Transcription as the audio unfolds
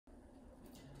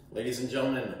Ladies and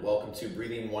gentlemen, welcome to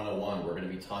Breathing 101. We're going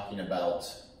to be talking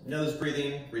about nose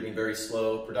breathing, breathing very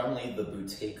slow, predominantly the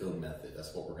Buteyko method.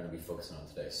 That's what we're going to be focusing on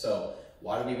today. So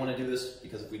why do we want to do this?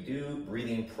 Because if we do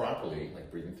breathing properly, like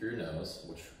breathing through your nose,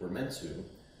 which we're meant to,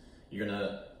 you're going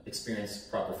to experience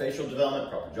proper facial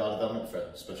development, proper jaw development,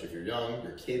 especially if you're young,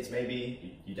 your kids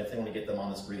maybe. You definitely want to get them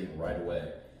on this breathing right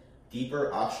away.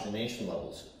 Deeper oxygenation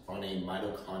levels on a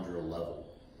mitochondrial level.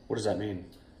 What does that mean?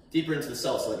 Deeper into the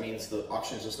cell, so that means the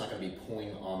oxygen is just not going to be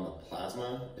pulling on the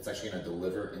plasma. It's actually going to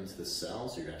deliver into the cell,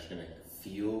 so you're actually going to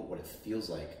feel what it feels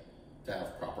like to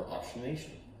have proper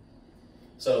oxygenation.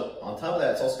 So on top of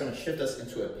that, it's also going to shift us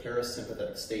into a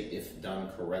parasympathetic state if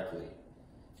done correctly.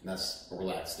 And that's a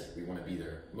relaxed state. We want to be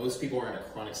there. Most people are in a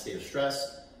chronic state of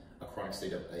stress, a chronic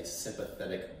state of a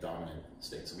sympathetic dominant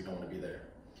state, so we don't want to be there.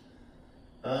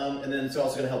 And then it's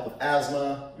also going to help with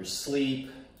asthma, your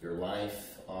sleep, your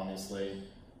life, honestly,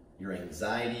 your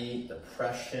anxiety,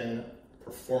 depression,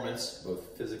 performance,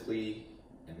 both physically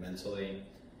and mentally,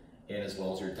 and as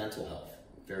well as your dental health.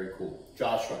 Very cool.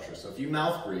 Jaw structure. So if you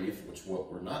mouth breathe, which is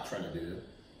what we're not trying to do,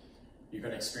 you're going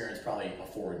to experience probably a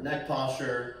forward neck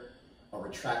posture, a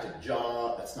retracted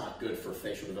jaw. That's not good for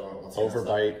facial development.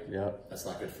 Overbite, yeah. That's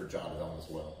not good for jaw development as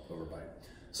well, overbite.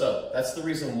 So that's the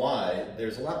reason why.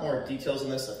 There's a lot more details in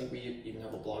this. I think we even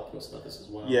have a blog post about this as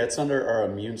well. Yeah, it's under our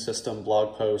immune system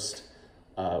blog post.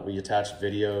 We attach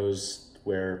videos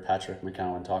where Patrick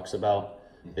McCowan talks about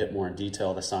it more in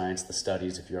detail, the science, the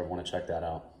studies, if you ever want to check that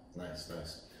out. Nice,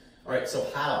 nice. All right, so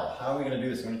how are we going to do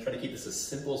this? I'm going to try to keep this as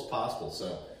simple as possible.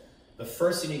 So the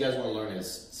first thing you guys want to learn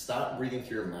is stop breathing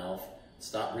through your mouth,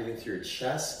 stop breathing through your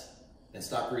chest, and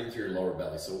stop breathing through your lower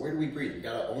belly. So where do we breathe? We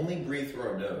got to only breathe through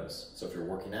our nose. So if you're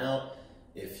working out,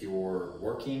 if you're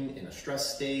working in a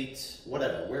stress state,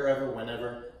 whatever, wherever,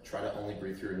 whenever, try to only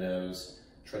breathe through your nose.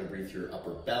 Try to breathe through your upper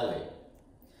belly.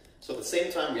 So at the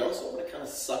same time, we also want to kind of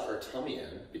suck our tummy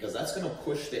in because that's going to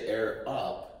push the air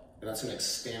up and that's going to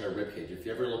expand our rib cage. If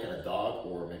you ever look at a dog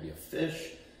or maybe a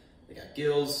fish, they got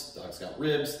gills, dogs got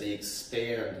ribs, they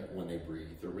expand when they breathe.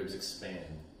 Their ribs expand.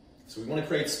 So we want to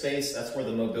create space. That's where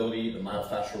the mobility, the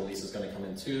myofascial release is going to come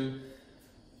in too.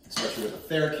 Especially with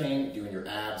the Theracane, doing your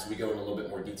abs. We go in a little bit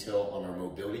more detail on our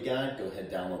mobility guide. Go ahead,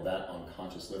 download that on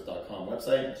consciouslift.com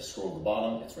website. Just scroll to the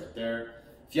bottom, it's right there.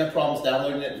 If you have problems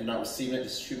downloading it, if you're not receiving it,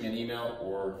 just shoot me an email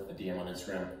or a DM on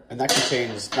Instagram. And that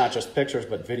contains not just pictures,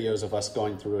 but videos of us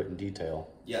going through it in detail.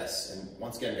 Yes, and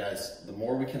once again, guys, the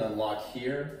more we can unlock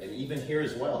here, and even here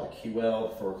as well, the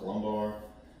QL, thoracolumbar,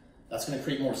 that's going to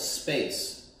create more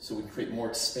space, so we can create more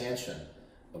expansion,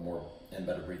 but more and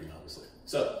better breathing, obviously.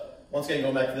 So, once again,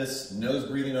 going back to this, nose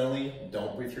breathing only,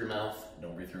 don't breathe through your mouth,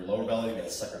 don't breathe through your lower belly, you got to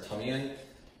suck our tummy in.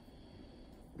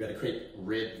 We got to create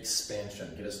rib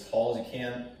expansion. Get as tall as you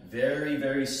can. Very,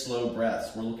 very slow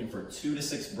breaths. We're looking for 2 to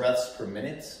 6 breaths per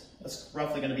minute. That's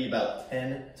roughly going to be about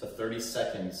 10 to 30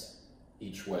 seconds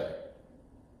each way.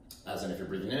 As in, if you're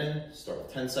breathing in, start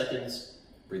with 10 seconds.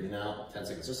 Breathing out, 10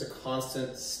 seconds. Just a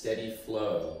constant, steady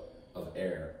flow of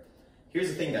air. Here's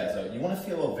the thing, guys. You want to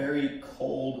feel a very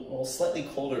cold, well, slightly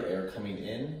colder air coming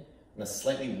in and a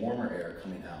slightly warmer air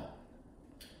coming out.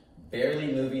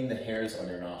 Barely moving the hairs on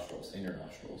your nostrils, in your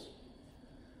nostrils.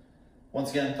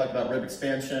 Once again, talk about rib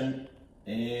expansion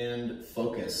and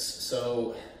focus.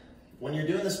 So when you're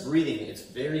doing this breathing, it's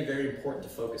very, very important to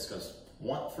focus because,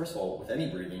 first of all, with any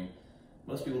breathing,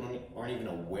 most people aren't even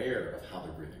aware of how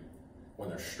they're breathing when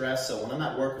they're stressed. So when I'm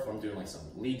at work, if I'm doing like some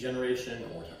lead generation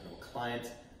or talking to a client,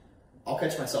 I'll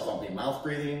catch myself, I'll be mouth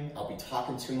breathing, I'll be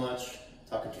talking too much,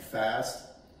 talking too fast.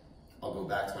 I'll go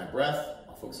back to my breath.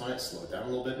 Focus on it, slow it down a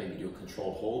little bit, maybe do a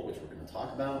controlled hold, which we're going to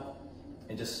talk about,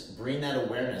 and just bring that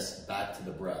awareness back to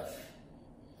the breath.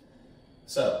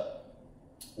 So,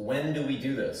 when do we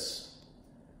do this?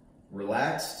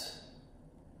 Relaxed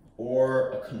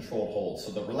or a controlled hold? So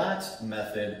the relaxed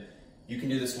method, you can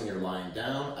do this when you're lying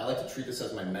down. I like to treat this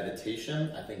as my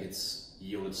meditation. I think it's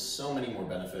yielded so many more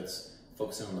benefits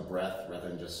focusing on the breath rather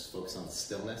than just focusing on the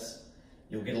stillness.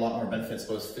 You'll get a lot more benefits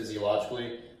both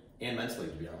physiologically and mentally,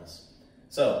 to be honest.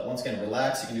 So, once again,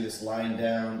 relax. You can do this lying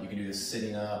down. You can do this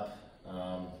sitting up,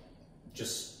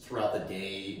 just throughout the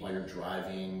day while you're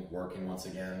driving, working once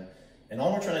again. And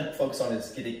all we're trying to focus on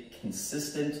is get a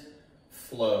consistent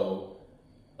flow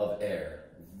of air.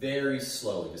 Very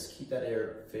slowly. Just keep that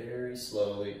air very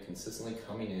slowly, consistently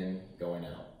coming in, going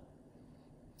out.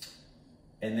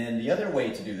 And then the other way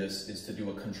to do this is to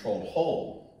do a controlled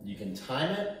hold. You can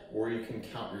time it or you can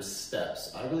count your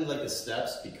steps. I really like the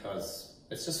steps because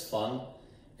it's just fun.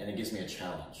 And it gives me a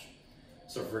challenge.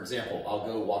 So for example, I'll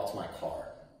go walk to my car.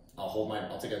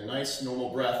 I'll take a nice normal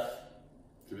breath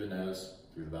through the nose,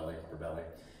 through the belly, upper belly,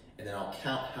 and then I'll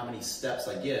count how many steps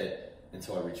I get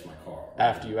until I reach my car.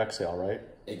 After you exhale, right?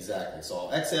 Exactly. So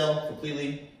I'll exhale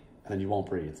completely. And then you won't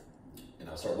breathe. And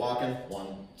I'll start walking,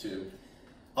 1, 2.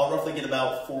 I'll roughly get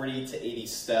about 40 to 80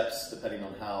 steps, depending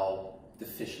on how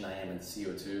deficient I am in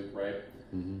CO2, right?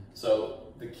 Mm-hmm.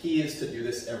 So the key is to do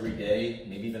this every day,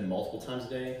 maybe even multiple times a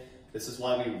day. This is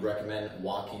why we recommend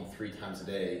walking 3 times a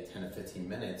day, 10 to 15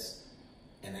 minutes,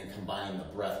 and then combining the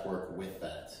breath work with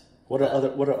that. What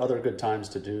are other good times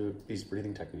to do these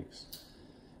breathing techniques?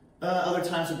 Other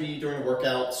times would be during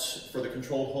workouts for the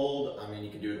controlled hold. I mean, you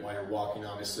can do it while you're walking,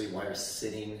 obviously, while you're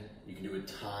sitting. You can do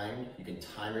it timed. You can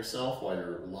time yourself while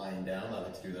you're lying down. I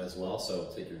like to do that as well. So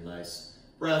take your nice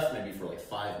breath, maybe for like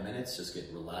 5 minutes. Just get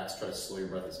relaxed. Try to slow your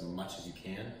breath as much as you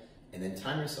can. And then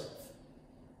time yourself.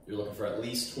 You're looking for at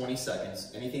least 20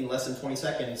 seconds. Anything less than 20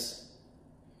 seconds,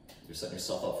 you're setting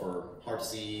yourself up for heart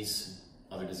disease,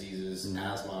 other diseases,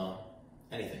 asthma,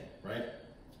 anything, right?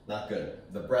 Not good.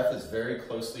 The breath is very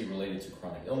closely related to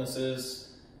chronic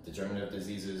illnesses, degenerative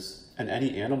diseases. And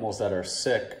any animals that are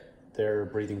sick, they're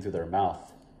breathing through their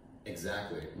mouth.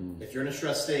 Exactly. If you're in a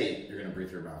stressed state, you're going to breathe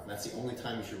through your mouth. And that's the only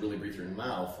time you should really breathe through your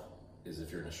mouth is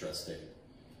if you're in a stressed state.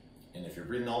 And if you're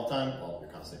breathing all the time, well, you're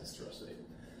constantly in a stressed state.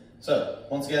 So,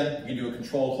 once again, you can do a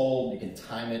controlled hold, you can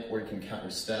time it, or you can count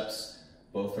your steps.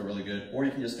 Both are really good. Or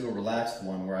you can just do a relaxed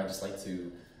one where I just like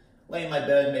to lay in my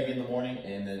bed, maybe in the morning,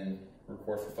 and then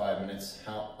record for 5 minutes,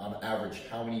 on average,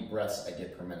 how many breaths I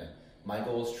get per minute. My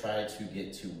goal is try to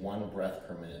get to 1 breath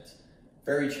per minute.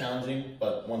 Very challenging,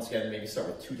 but once again, maybe start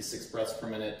with 2 to 6 breaths per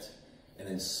minute, and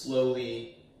then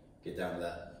slowly get down to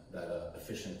that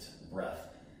efficient breath.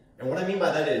 And what I mean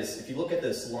by that is, if you look at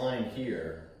this line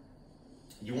here,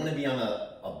 you want to be on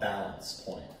a balance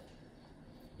point.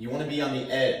 You want to be on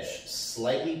the edge,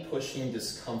 slightly pushing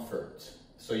discomfort.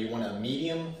 So you want a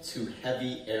medium to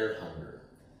heavy air hunger.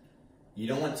 You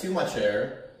don't want too much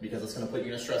air because it's going to put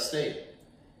you in a stress state.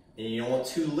 And you don't want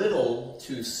too little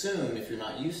too soon if you're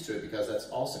not used to it because that's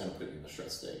also going to put you in a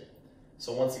stress state.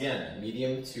 So once again,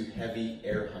 medium to heavy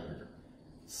air hunger,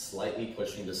 slightly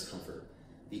pushing discomfort.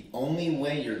 The only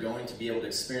way you're going to be able to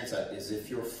experience that is if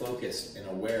you're focused and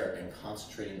aware and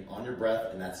concentrating on your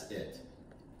breath, and that's it.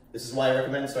 This is why I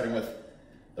recommend starting with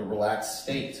the relaxed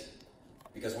state.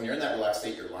 Because when you're in that relaxed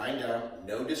state, you're lying down,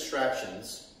 no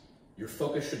distractions. Your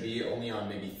focus should be only on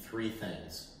maybe 3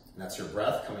 things. And that's your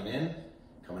breath coming in,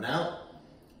 coming out,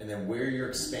 and then where you're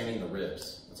expanding the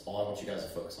ribs. That's all I want you guys to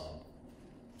focus on.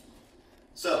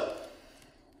 So,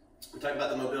 we talked about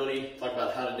the mobility, talked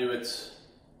about how to do it.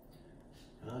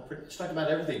 Pretty much talked about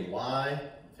everything. Why?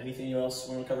 Anything else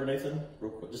you want to cover, Nathan?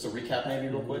 Real quick. Just a recap maybe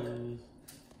real quick?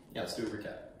 Yeah, let's do a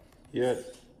recap. Yeah,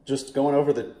 just going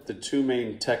over the 2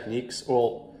 main techniques.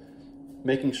 Well,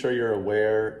 making sure you're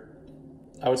aware.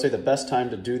 I would say the best time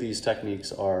to do these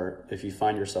techniques are if you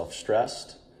find yourself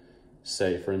stressed.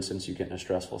 Say, for instance, you get in a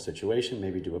stressful situation,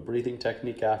 maybe do a breathing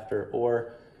technique after,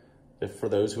 or if for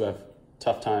those who have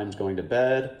tough times going to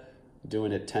bed,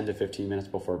 doing it 10 to 15 minutes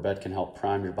before bed can help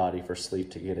prime your body for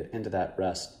sleep to get it into that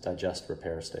rest, digest,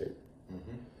 repair state.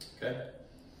 Okay.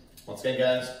 Once again,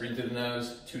 guys, breathe through the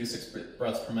nose, 2 to 6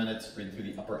 breaths per minute. Breathe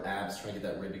through the upper abs, trying to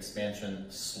get that rib expansion.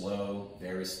 Slow,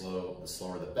 very slow. The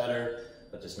slower the better.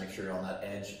 But just make sure you're on that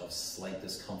edge of slight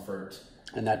discomfort.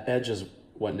 And that edge is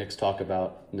what Nick's talking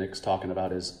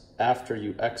about is after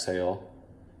you exhale,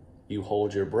 you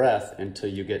hold your breath until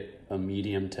you get a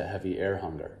medium to heavy air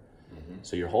hunger.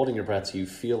 So you're holding your breath, so you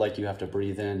feel like you have to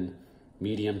breathe in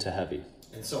medium to heavy.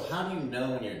 And so how do you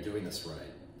know when you're doing this right?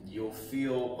 You'll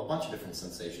feel a bunch of different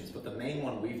sensations, but the main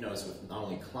one we've noticed with not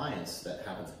only clients that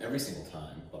happens every single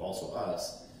time, but also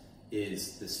us,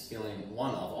 is this feeling,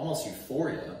 one, of almost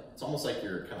euphoria. It's almost like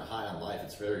you're kind of high on life.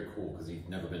 It's very cool because you've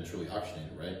never been truly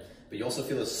oxygenated, right? But you also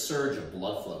feel a surge of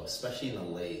blood flow, especially in the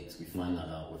legs. We find that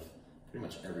out with pretty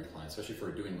much every client, especially if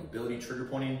we're doing mobility trigger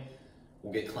pointing.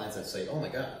 We'll get clients that say, oh my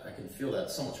God, I can feel that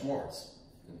so much more. It's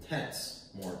intense,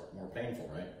 more painful,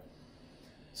 right?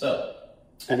 So.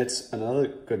 And it's another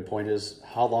good point is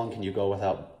how long can you go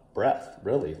without breath,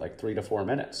 really? Like 3 to 4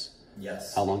 minutes.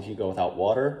 Yes. How long can you go without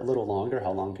water? A little longer.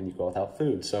 How long can you go without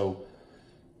food? So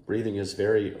breathing is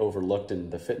very overlooked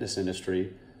in the fitness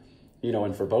industry. You know,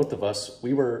 and for both of us,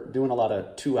 we were doing a lot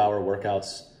of 2-hour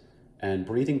workouts and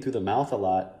breathing through the mouth a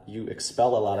lot, you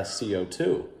expel a lot of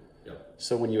CO2.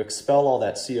 So when you expel all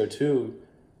that CO2,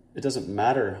 it doesn't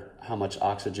matter how much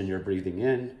oxygen you're breathing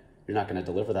in, you're not going to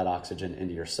deliver that oxygen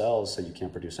into your cells, so you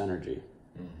can't produce energy.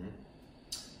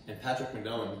 And Patrick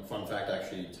McGowan, fun fact,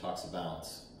 actually talks about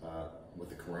with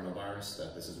the coronavirus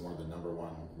that this is one of the _1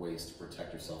 ways to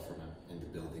protect yourself from it and to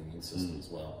build the immune system as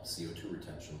well, CO2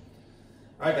 retention.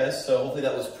 All right, guys, so hopefully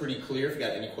that was pretty clear. If you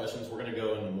got any questions, we're gonna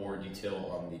go into more detail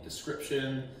on the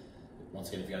description. Once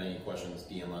again, if you got any questions,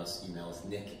 DM us, email us,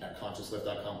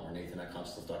 nick@consciouslift.com or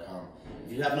nathan@consciouslift.com.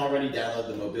 If you haven't already, download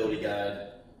the mobility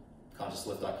guide,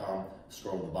 consciouslift.com,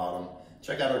 scroll to the bottom.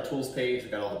 Check out our tools page, we've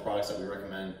got all the products that we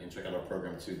recommend, and check out our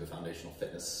program too, the Foundational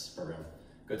Fitness program.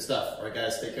 Good stuff. All right,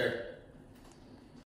 guys, take care.